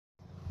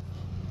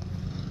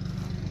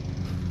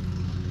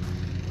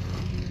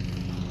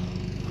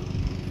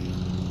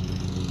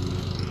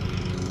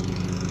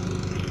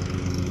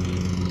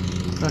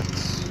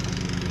Lights,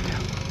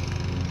 camera,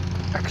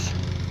 action.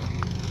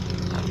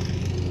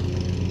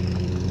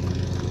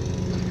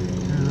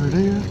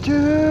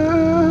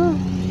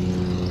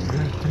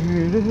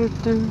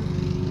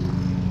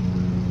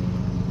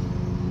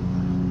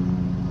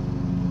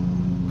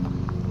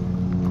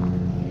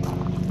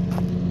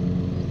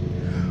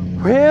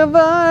 Where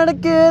are the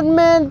good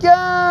men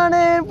gone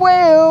and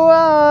where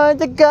are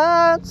the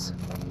gods?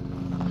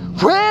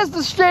 Where's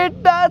the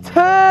street that's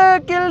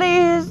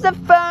Hercules to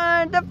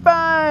find the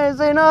fires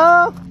and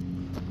all?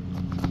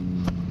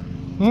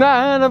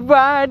 Night of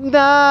bright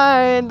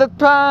night, the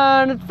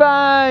planet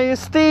fire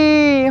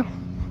steam.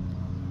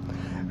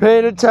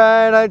 Every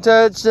time I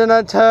touch and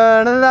I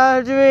turn and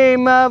I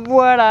dream of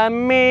what I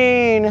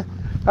mean.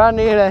 I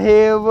need a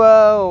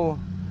hero.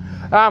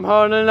 I'm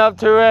holding up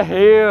to a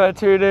hero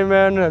to the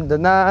end of the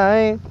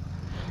night.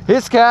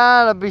 It's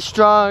gotta be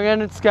strong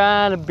and it's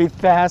gotta be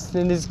fast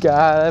and it's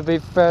gotta be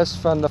fresh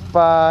from the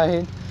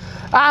fight.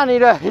 I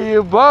need a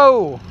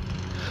hero.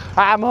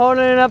 I'm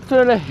holding up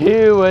to the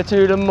hero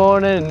to the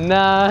morning and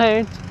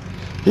night.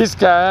 He's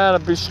gotta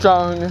be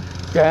strong,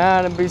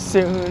 gotta be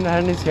soon,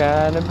 and he's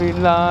gotta be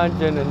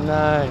larger than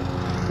night.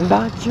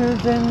 Larger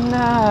than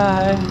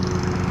night.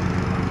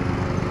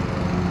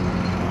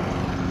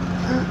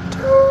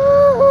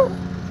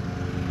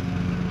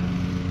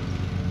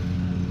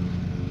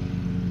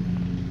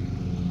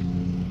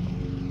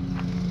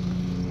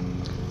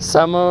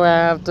 Somewhere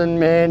after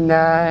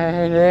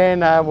midnight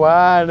and I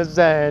was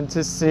there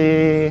to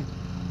see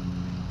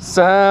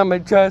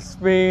someone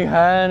just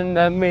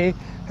behind me,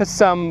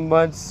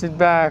 someone sit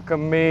back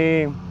on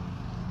me.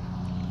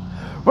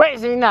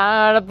 Racing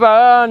out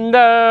upon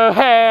the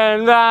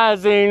hand,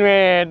 rising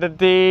with the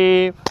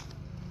deep.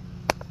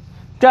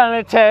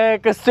 Gonna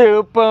take a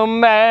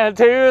Superman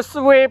to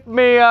sweep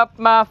me up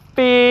my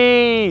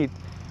feet.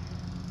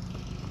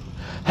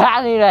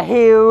 I need a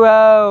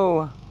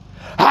hero.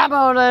 I'm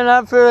holding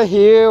up for a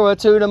hero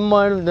to the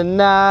morning of the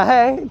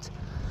night.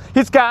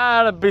 He's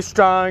gotta be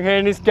strong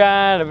and he's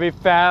gotta be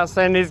fast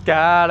and he's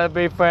gotta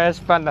be fresh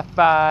from the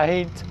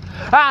fight.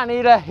 I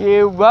need a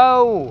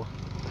hero.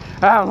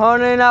 I'm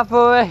holding up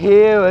for a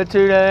hero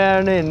to the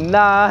end of the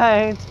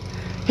night.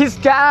 He's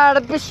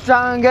gotta be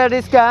strong and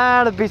he's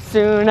gotta be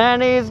soon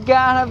and he's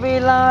gotta be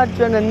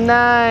larger than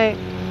night.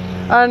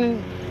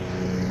 And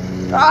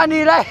I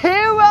need a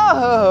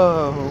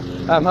hero.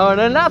 I'm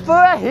holding up for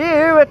a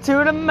hero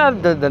to the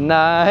middle of the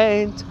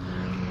night.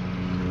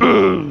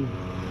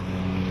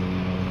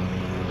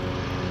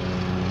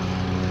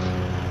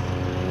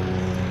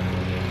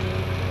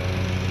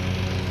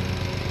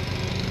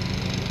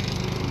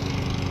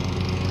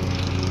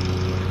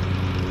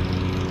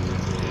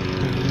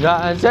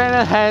 I turn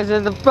the hands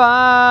of the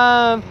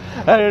farm,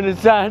 and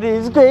inside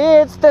these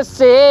gates to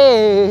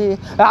see.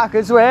 I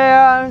could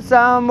swear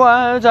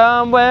someone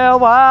somewhere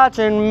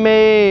watching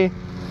me.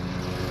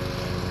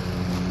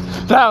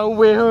 The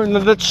wind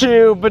of the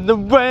chill, but the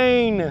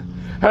rain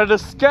of the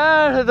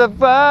sky of the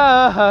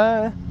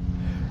fire.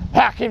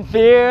 I can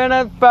feel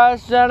the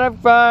flash and the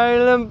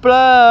fire and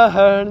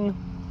blood.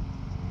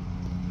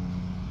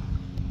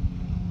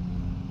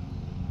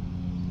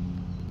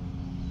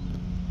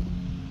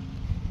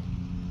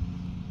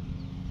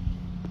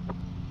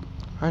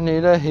 I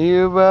need a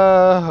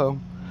hero.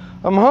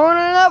 I'm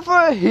holding up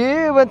for a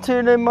hero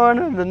to the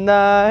morning of the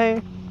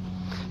night.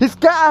 It's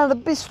gotta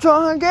be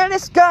strong and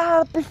it's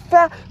gotta be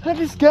fast and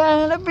it's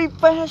gotta be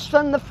fresh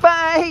from the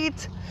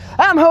fight.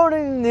 I'm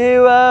holding a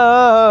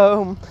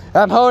hero.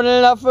 I'm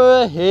holding up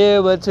for a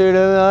hero to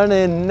the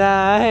morning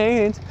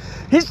night.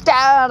 He's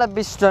gotta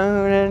be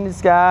strong and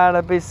he's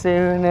gotta be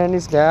soon and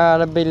he's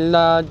gotta be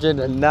larger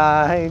than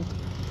night.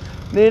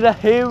 Need a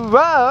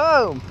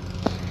hero.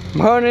 I'm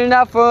holding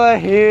up for a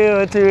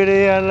hero to the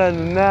end of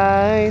the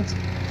night.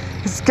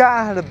 He's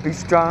gotta be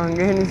strong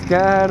and he's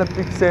gotta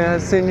be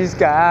fast and he's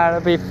gotta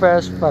be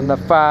fresh from the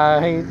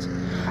fight.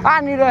 I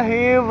need a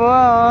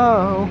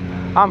hero.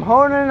 I'm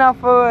holding up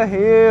for a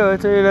hero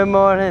to the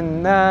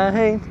morning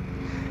night.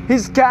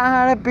 He's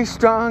gotta be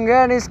strong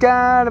and he's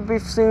gotta be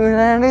soon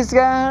and he's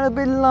gotta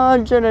be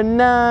larger than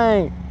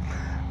night.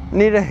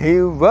 Need a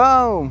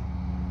hero.